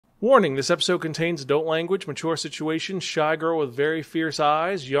Warning, this episode contains adult language, mature situations, shy girl with very fierce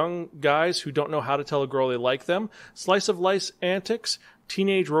eyes, young guys who don't know how to tell a girl they like them, slice of life antics,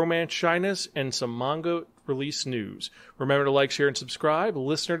 teenage romance shyness, and some manga release news. Remember to like, share, and subscribe.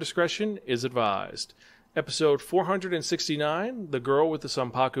 Listener discretion is advised. Episode 469, The Girl with the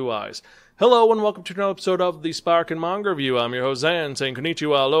Sanpaku Eyes. Hello and welcome to another episode of the Spiraken Manga Review. I'm your host Zan, saying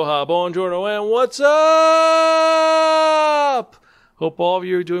konnichiwa, aloha, bonjour, and what's up? Hope all of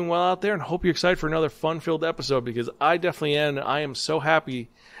you are doing well out there and hope you're excited for another fun-filled episode because I definitely am, and I am so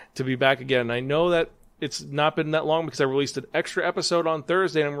happy to be back again. I know that it's not been that long because I released an extra episode on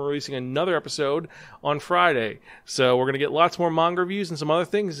Thursday and I'm releasing another episode on Friday. So we're going to get lots more manga reviews and some other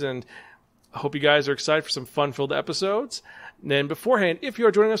things, and I hope you guys are excited for some fun-filled episodes. And then beforehand, if you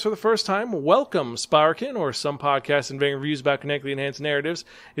are joining us for the first time, welcome. Spiraken, or some podcasts inventing reviews about connectedly enhanced narratives,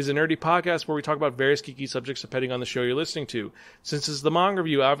 is a nerdy podcast where we talk about various geeky subjects depending on the show you're listening to. Since this is the manga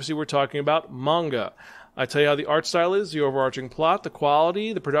review, obviously we're talking about manga. I tell you how the art style is, the overarching plot, the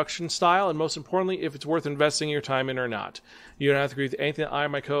quality, the production style, and most importantly, if it's worth investing your time in or not. You don't have to agree with anything that I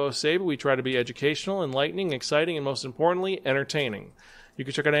and my co-hosts say, but we try to be educational, enlightening, exciting, and most importantly, entertaining. You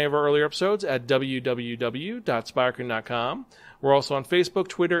can check out any of our earlier episodes at www.spiraken.com. We're also on Facebook,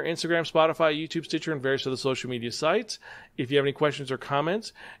 Twitter, Instagram, Spotify, YouTube, Stitcher, and various other social media sites. If you have any questions or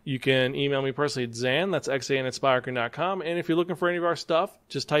comments, you can email me personally at Zan, that's xan@spiraken.com. And if you're looking for any of our stuff,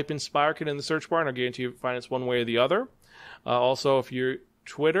 just type in Spiraken in the search bar, and I'll guarantee you'll find us one way or the other. Also, if you're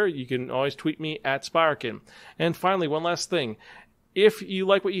Twitter, you can always tweet me at Spiraken. And finally, one last thing. If you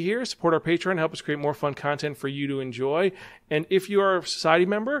like what you hear, support our Patreon, help us create more fun content for you to enjoy. And if you are a society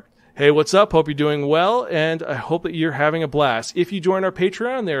member, hey, what's up? Hope you're doing well, and I hope that you're having a blast. If you join our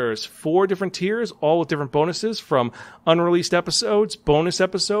Patreon, there's 4 different tiers, all with different bonuses, from unreleased episodes, bonus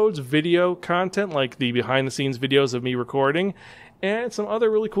episodes, video content, like the behind-the-scenes videos of me recording, and some other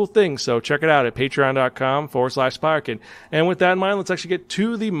really cool things. So check it out at patreon.com/Spiraken. And with that in mind, let's actually get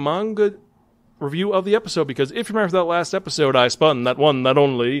to the manga review of the episode, because if you remember that last episode I spun, that one, that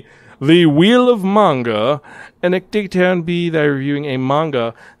only, The Wheel of Manga, and it can be that I'm reviewing a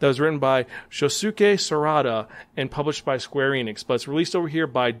manga that was written by Shunsuke Sorato and published by Square Enix, but it's released over here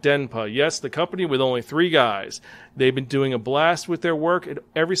by Denpa. Yes, the company with only 3 guys. They've been doing a blast with their work, and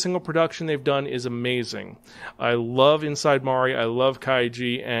every single production they've done is amazing. I love Inside Mari, I love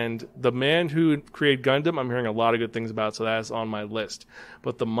Kaiji, and the man who created Gundam, I'm hearing a lot of good things about, so that's on my list.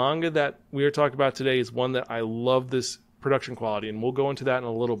 But the manga that we are talking about today is one that I love this production quality, and we'll go into that in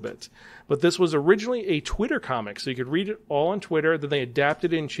a little bit. But this was originally a Twitter comic, so you could read it all on Twitter. Then they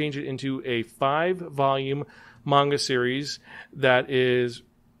adapted it and changed it into a 5-volume manga series that is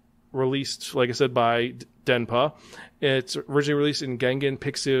released, like I said, by Denpa. It's originally released in Gengen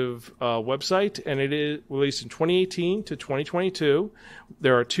Pixiv website, and it is released in 2018 to 2022.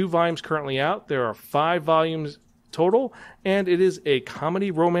 There are 2 volumes currently out. There are 5 volumes total, and it is a comedy,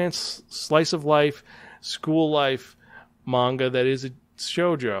 romance, slice of life, school life manga that is a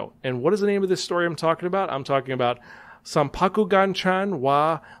shojo. And what is the name of this story I'm talking about? I'm talking about Sanpaku Ganchan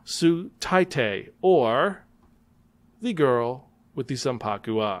wa Tsutaite, or The Girl with the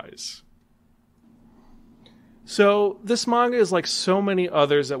Sanpaku Eyes. So this manga is like so many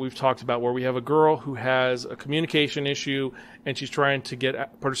others that we've talked about, where we have a girl who has a communication issue and she's trying to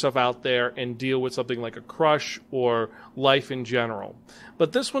put herself out there and deal with something like a crush or life in general.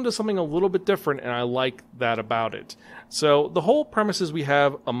 But this one does something a little bit different, and I like that about it. So the whole premise is we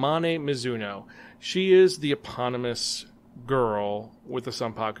have Amane Mizuno. She is the eponymous girl with the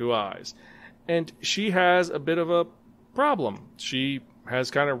Sanpaku Eyes. And she has a bit of a problem. She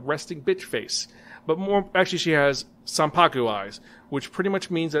has kind of resting bitch face. But more, actually, she has Sanpaku eyes, which pretty much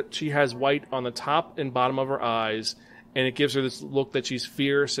means that she has white on the top and bottom of her eyes, and it gives her this look that she's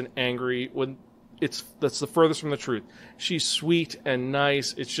fierce and angry when that's the furthest from the truth. She's sweet and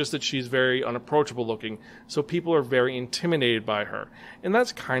nice. It's just that she's very unapproachable looking, so people are very intimidated by her. And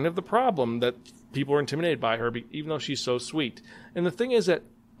that's kind of the problem, that people are intimidated by her, even though she's so sweet. And the thing is that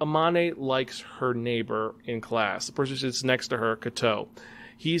Amane likes her neighbor in class, the person who sits next to her, Kato.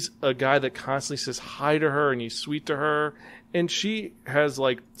 He's a guy that constantly says hi to her, and he's sweet to her, and she has,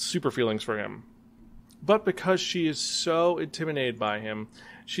 like, super feelings for him. But because she is so intimidated by him,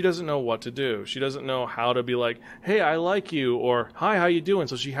 she doesn't know what to do. She doesn't know how to be like, hey, I like you, or hi, how you doing?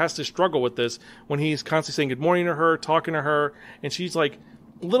 So she has to struggle with this when he's constantly saying good morning to her, talking to her, and she's like,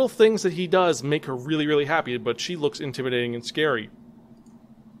 little things that he does make her really, really happy, but she looks intimidating and scary.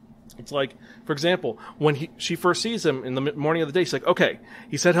 It's like, for example, when she first sees him in the morning of the day, she's like, okay,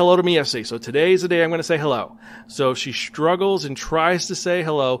 he said hello to me yesterday, so today's the day I'm going to say hello. So she struggles and tries to say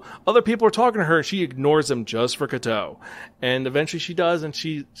hello. Other people are talking to her, and she ignores them just for Kato. And eventually she does, and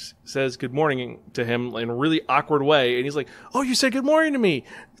she says good morning to him in a really awkward way. And he's like, oh, you said good morning to me.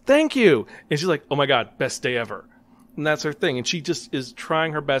 Thank you. And she's like, oh my God, best day ever. And that's her thing. And she just is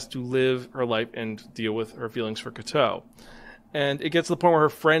trying her best to live her life and deal with her feelings for Kato. And it gets to the point where her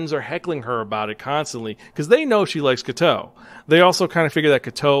friends are heckling her about it constantly because they know she likes Kato. They also kind of figure that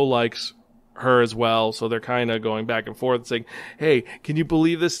Kato likes her as well, so they're kind of going back and forth saying, hey, can you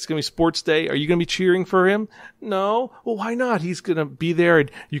believe this? It's going to be sports day. Are you going to be cheering for him? No. Well, why not? He's going to be there,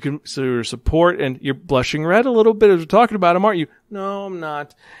 and you can support, and you're blushing red a little bit as we're talking about him, aren't you? No, I'm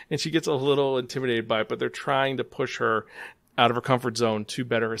not. And she gets a little intimidated by it, but they're trying to push her out of her comfort zone to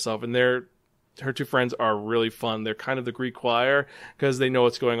better herself, and her two friends are really fun. They're kind of the Greek choir because they know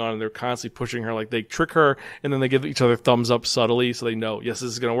what's going on and they're constantly pushing her. Like they trick her and then they give each other thumbs up subtly so they know, yes,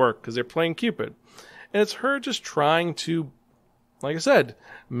 this is going to work because they're playing Cupid. And it's her just trying to, like I said,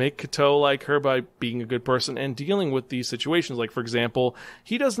 make Kato like her by being a good person and dealing with these situations. Like, for example,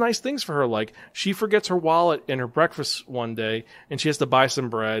 he does nice things for her. Like she forgets her wallet in her breakfast one day and she has to buy some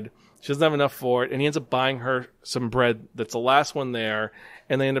bread. She doesn't have enough for it, and he ends up buying her some bread that's the last one there,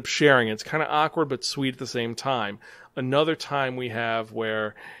 and they end up sharing it. It's kind of awkward but sweet at the same time. Another time we have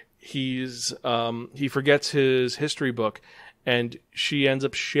where he forgets his history book, and she ends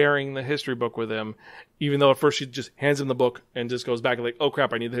up sharing the history book with him, even though at first she just hands him the book and just goes back and like, oh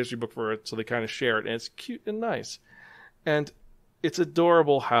crap, I need the history book for it, so they kind of share it, and it's cute and nice. And it's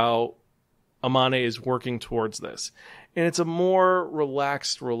adorable how Amane is working towards this. And it's a more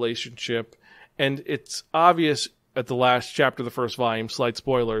relaxed relationship. And it's obvious at the last chapter of the first volume, slight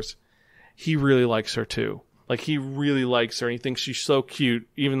spoilers, he really likes her too. Like, he really likes her, and he thinks she's so cute,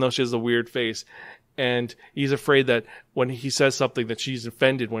 even though she has a weird face. And he's afraid that when he says something that she's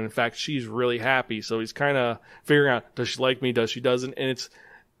offended, when in fact she's really happy. So he's kind of figuring out, does she like me, does she doesn't? And it's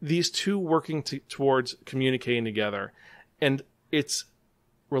these two working towards communicating together. And it's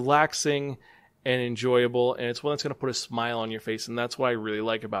relaxing and enjoyable, and it's one that's going to put a smile on your face, and that's what I really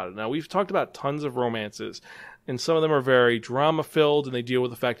like about it. Now, we've talked about tons of romances, and some of them are very drama-filled, and they deal with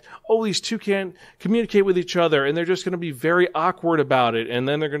the fact, oh, these two can't communicate with each other, and they're just going to be very awkward about it, and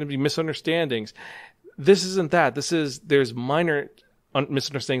then they're going to be misunderstandings. This isn't that. There's minor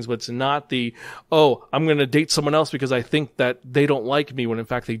misunderstandings, but it's not the, oh, I'm going to date someone else because I think that they don't like me, when in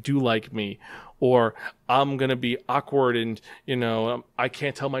fact they do like me. Or I'm going to be awkward and, I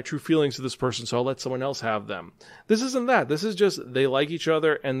can't tell my true feelings to this person, so I'll let someone else have them. This isn't that. This is just they like each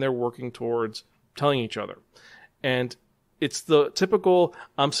other and they're working towards telling each other. And it's the typical,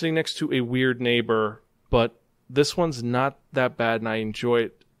 I'm sitting next to a weird neighbor, but this one's not that bad and I enjoy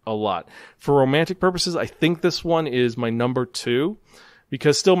it a lot. For romantic purposes, I think this one is my number 2,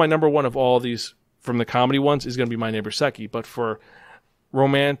 because still my number 1 of all these from the comedy ones is going to be My Neighbor Seki. But for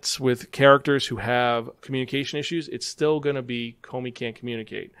romance with characters who have communication issues, it's still going to be Komi Can't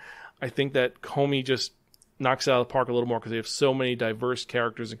Communicate. I think that Komi just knocks it out of the park a little more because they have so many diverse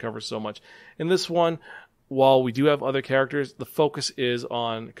characters and covers so much. In this one, while we do have other characters, the focus is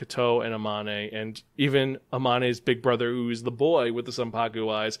on Kato and Amane, and even Amane's big brother, who is the boy with the Sanpaku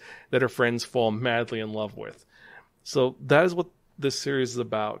Eyes that her friends fall madly in love with. So that is what this series is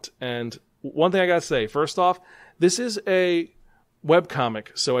about. And one thing I gotta say, first off, this is a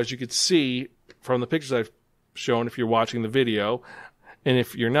webcomic, so as you could see from the pictures I've shown if you're watching the video, and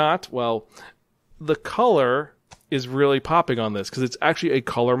if you're not, well, the color is really popping on this because it's actually a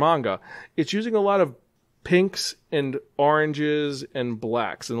color manga. It's using a lot of pinks and oranges and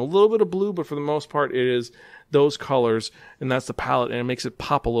blacks and a little bit of blue, but for the most part it is those colors, and that's the palette, and it makes it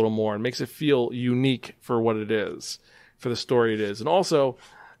pop a little more and makes it feel unique for what it is, for the story it is. And also,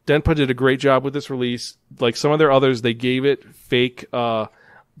 Denpa did a great job with this release. Like some of their others, they gave it fake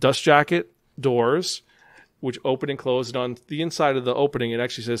dust jacket doors, which open and close. And on the inside of the opening, it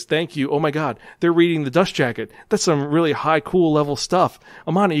actually says, thank you. Oh my God, they're reading the dust jacket. That's some really high, cool level stuff.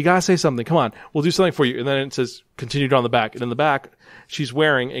 Amani, you gotta say something. Come on, we'll do something for you. And then it says, continued on the back. And in the back, she's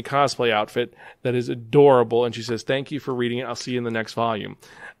wearing a cosplay outfit that is adorable. And she says, thank you for reading it. I'll see you in the next volume.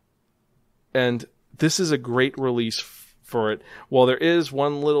 And this is a great release for it. While there is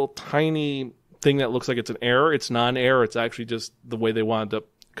one little tiny thing that looks like it's an error, it's not an error. It's actually just the way they wanted to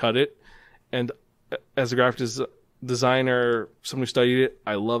cut it. And as a graphic designer, someone who studied it,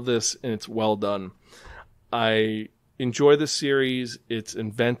 I love this, and it's well done. I enjoy this series. It's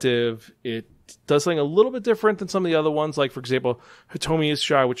inventive. It does something a little bit different than some of the other ones. Like, for example, Hitomi is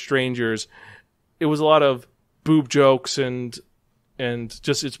Shy with Strangers. It was a lot of boob jokes and and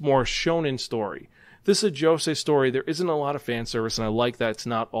just it's more shonen story. This is a josei story. There isn't a lot of fan service, and I like that it's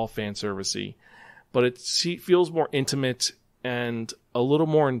not all fan servicey, but it feels more intimate and a little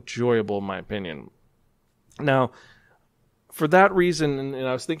more enjoyable, in my opinion. Now, for that reason, and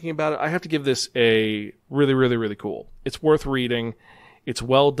I was thinking about it, I have to give this a really, really, really cool. It's worth reading. It's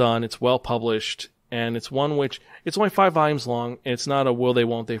well done. It's well published. And it's one which, it's only 5 volumes long. And it's not a will they,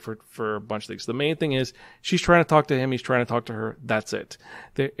 won't they for a bunch of things. The main thing is she's trying to talk to him. He's trying to talk to her. That's it.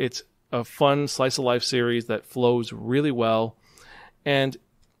 It's a fun slice of life series that flows really well. And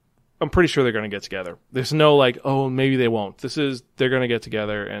I'm pretty sure they're going to get together. There's no like, oh, maybe they won't. They're going to get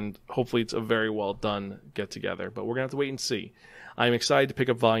together, and hopefully it's a very well done get together. But we're going to have to wait and see. I'm excited to pick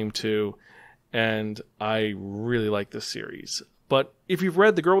up Volume 2, and I really like this series. But if you've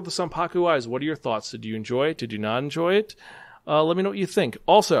read The Girl with the Sanpaku Eyes, what are your thoughts? Did you enjoy it? Did you not enjoy it? Let me know what you think.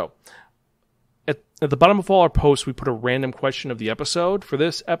 Also, at the bottom of all our posts, we put a random question of the episode. For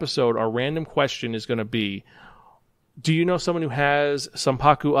this episode, our random question is going to be, do you know someone who has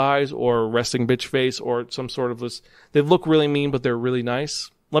Sanpaku eyes or resting bitch face or some sort of this? They look really mean, but they're really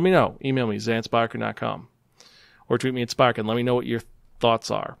nice. Let me know. Email me, zan@spiraken.com. Or tweet me at Spiraken. Let me know what your thoughts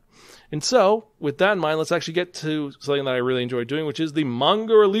are. And so, with that in mind, let's actually get to something that I really enjoy doing, which is the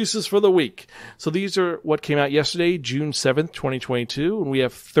manga releases for the week. So these are what came out yesterday, June 7th, 2022. And we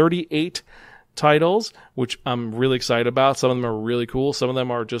have 38 titles, which I'm really excited about. Some of them are really cool. Some of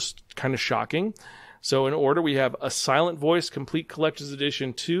them are just kind of shocking. So in order, we have A Silent Voice Complete Collector's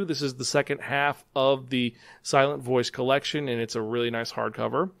Edition 2. This is the second half of the Silent Voice collection, and it's a really nice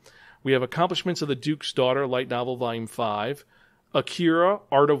hardcover. We have Accomplishments of the Duke's Daughter, Light Novel Volume 5. Akira,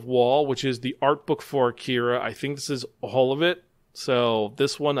 Art of Wall, which is the art book for Akira. I think this is all of it. So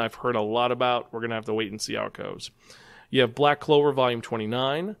this one I've heard a lot about. We're going to have to wait and see how it goes. You have Black Clover Volume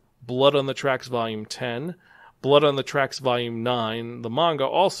 29. Blood on the Tracks Volume 10. Blood on the Tracks Volume 9. The manga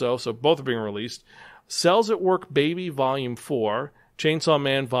also, so both are being released. Cells at Work Baby Volume 4, Chainsaw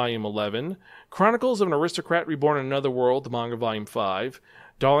Man Volume 11, Chronicles of an Aristocrat Reborn in Another World, the manga Volume 5,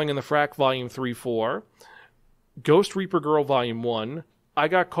 Darling in the Frack Volume 3-4, Ghost Reaper Girl Volume 1, I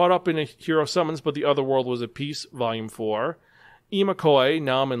Got Caught Up in a Hero Summons But the Other World Was at Peace Volume 4, Imakoi,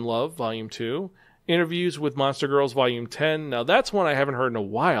 Now I'm in Love Volume 2, Interviews with Monster Girls Volume 10. Now that's one I haven't heard in a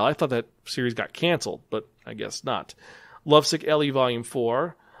while. I thought that series got canceled, but I guess not. Lovesick Ellie Volume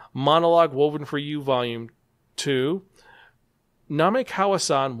 4, Monologue Woven for You Volume 2, Name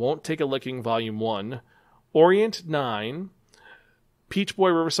Kawasan Won't Take a Licking Volume 1, Orient 9, Peach Boy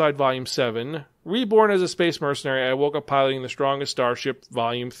Riverside Volume 7, Reborn as a Space Mercenary, I Woke Up Piloting the Strongest Starship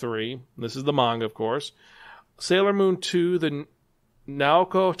Volume 3, this is the manga of course, Sailor Moon 2, the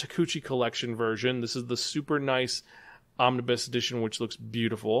Naoko Takuchi Collection version, this is the super nice omnibus edition which looks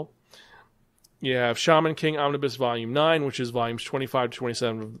beautiful. You have Shaman King Omnibus Volume 9, which is volumes 25 to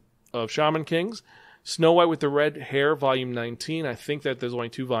 27 of Shaman Kings. Snow White with the Red Hair Volume 19. I think that there's only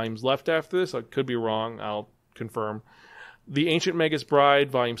 2 volumes left after this. I could be wrong. I'll confirm. The Ancient Magus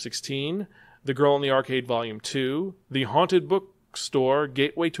Bride Volume 16. The Girl in the Arcade Volume 2. The Haunted Bookstore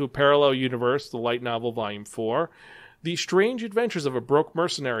Gateway to a Parallel Universe, the light novel Volume 4. The Strange Adventures of a Broke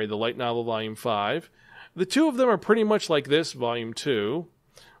Mercenary, the light novel Volume 5. The 2 of them are pretty much like this, Volume 2.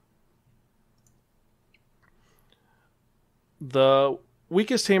 The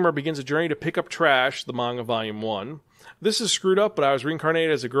Weakest Tamer Begins a Journey to Pick Up Trash, the manga Volume 1. This is Screwed Up, but I Was Reincarnated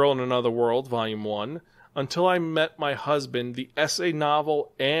as a Girl in Another World, Volume 1. Until I Met My Husband, the essay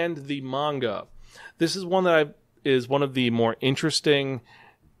novel and the manga. This is one that is one of the more interesting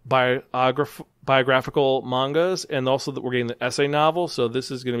biographical mangas, and also that we're getting the essay novel, so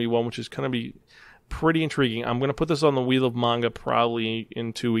this is going to be one which is going to be pretty intriguing. I'm going to put this on the Wheel of Manga probably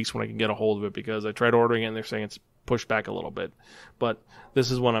in 2 weeks when I can get a hold of it, because I tried ordering it and they're saying it's pushed back a little bit. But this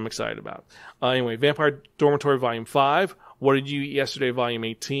is one I'm excited about. Anyway, Vampire Dormitory Volume 5, What Did You Eat Yesterday Volume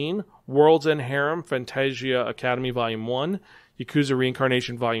 18, World's End Harem Fantasia Academy Volume 1, Yakuza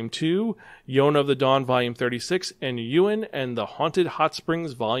Reincarnation Volume 2, Yona of the Dawn Volume 36, and Ewan and the Haunted Hot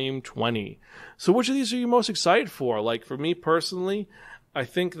Springs Volume 20. So which of these are you most excited for? Like, for me personally, I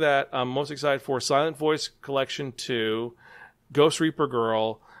think that I'm most excited for Silent Voice Collection 2, Ghost Reaper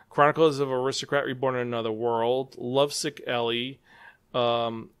Girl, Chronicles of Aristocrat Reborn in Another World, Lovesick Ellie,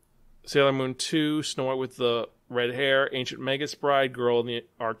 Sailor Moon 2, Snow White with the Red Hair, Ancient Magus Bride, Girl in the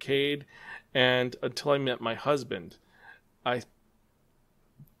Arcade, and Until I Met My Husband.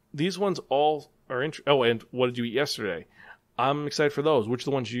 These ones all are oh, and What Did You Eat Yesterday? I'm excited for those. Which are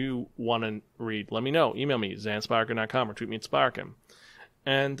the ones you want to read? Let me know. Email me, zan@spiraken.com, or tweet me at Spiraken.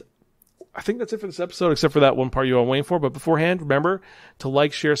 And I think that's it for this episode, except for that one part you are waiting for. But beforehand, remember to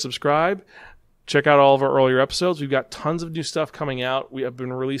like, share, subscribe. check out all of our earlier episodes. We've got tons of new stuff coming out. We have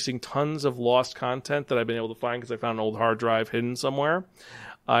been releasing tons of lost content that I've been able to find because I found an old hard drive hidden somewhere.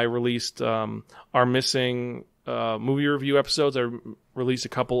 I released our missing movie review episodes. I released a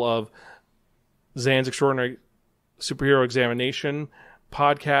couple of Zan's Extraordinary Superhero Examination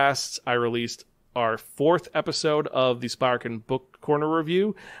podcasts. I released our 4th episode of the Spiraken Book Corner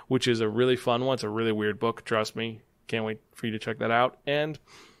review, which is a really fun one. It's a really weird book, trust me. Can't wait for you to check that out. And,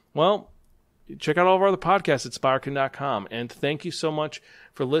 well, check out all of our other podcasts at Spiraken.com. And thank you so much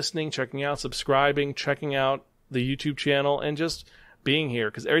for listening, checking out, subscribing, checking out the YouTube channel, and just being here.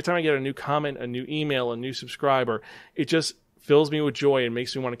 Because every time I get a new comment, a new email, a new subscriber, it just fills me with joy and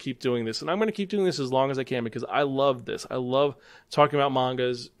makes me want to keep doing this. And I'm going to keep doing this as long as I can because I love this. I love talking about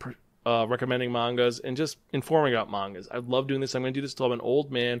mangas, recommending mangas, and just informing about mangas. I love doing this. I'm going to do this until I'm an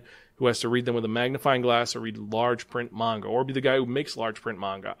old man who has to read them with a magnifying glass or read large print manga, or be the guy who makes large print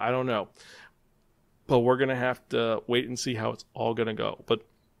manga. I don't know. But we're going to have to wait and see how it's all going to go. But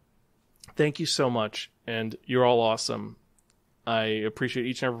thank you so much, and you're all awesome. I appreciate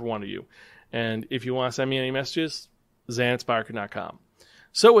each and every one of you. And if you want to send me any messages, Zan@Spiraken.com.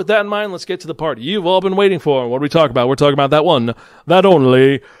 So with that in mind, let's get to the part you've all been waiting for. What do we talk about? We're talking about that one, that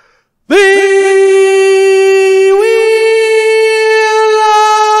only, the Wheel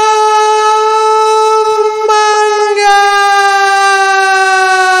of Manga!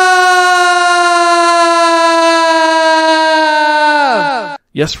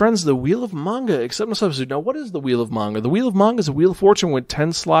 Yes, friends, the Wheel of Manga, except no substitute. Now, what is the Wheel of Manga? The Wheel of Manga is a Wheel of Fortune with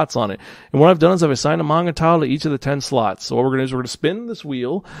 10 slots on it. And what I've done is I've assigned a manga title to each of the 10 slots. So what we're going to do is we're going to spin this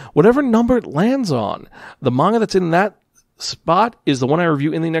wheel, whatever number it lands on. The manga that's in that spot is the one I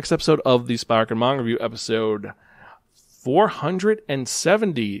review in the next episode of the Spiraken Manga Review, episode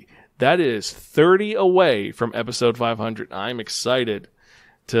 470. That is 30 away from episode 500. I'm excited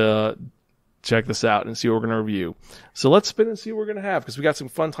to check this out and see what we're going to review. So let's spin and see what we're going to have, because we got some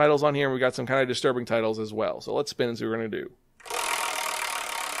fun titles on here and we got some kind of disturbing titles as well. So let's spin and see what we're going to do.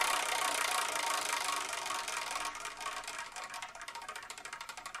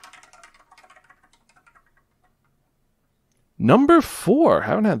 Number 4.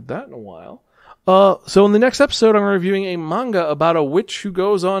 Haven't had that in a while. So in the next episode, I'm reviewing a manga about a witch who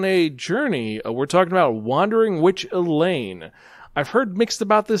goes on a journey. We're talking about Wandering Witch Elaine. I've heard mixed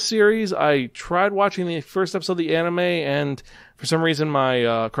about this series. I tried watching the first episode of the anime, and for some reason my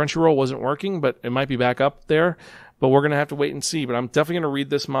Crunchyroll wasn't working, but it might be back up there. But we're going to have to wait and see. But I'm definitely going to read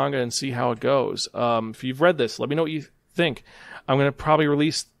this manga and see how it goes. If you've read this, let me know what you think. I'm going to probably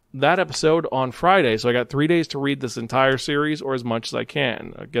release that episode on Friday, so I got 3 days to read this entire series, or as much as I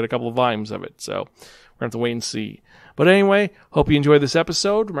can. I'll get a couple of volumes of it, so we're going to have to wait and see. But anyway, hope you enjoyed this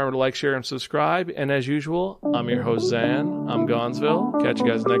episode. Remember to like, share, and subscribe. And as usual, I'm your host, Zan. I'm Gonzville. Catch you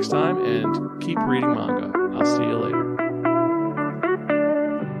guys next time, and keep reading manga. I'll see you later.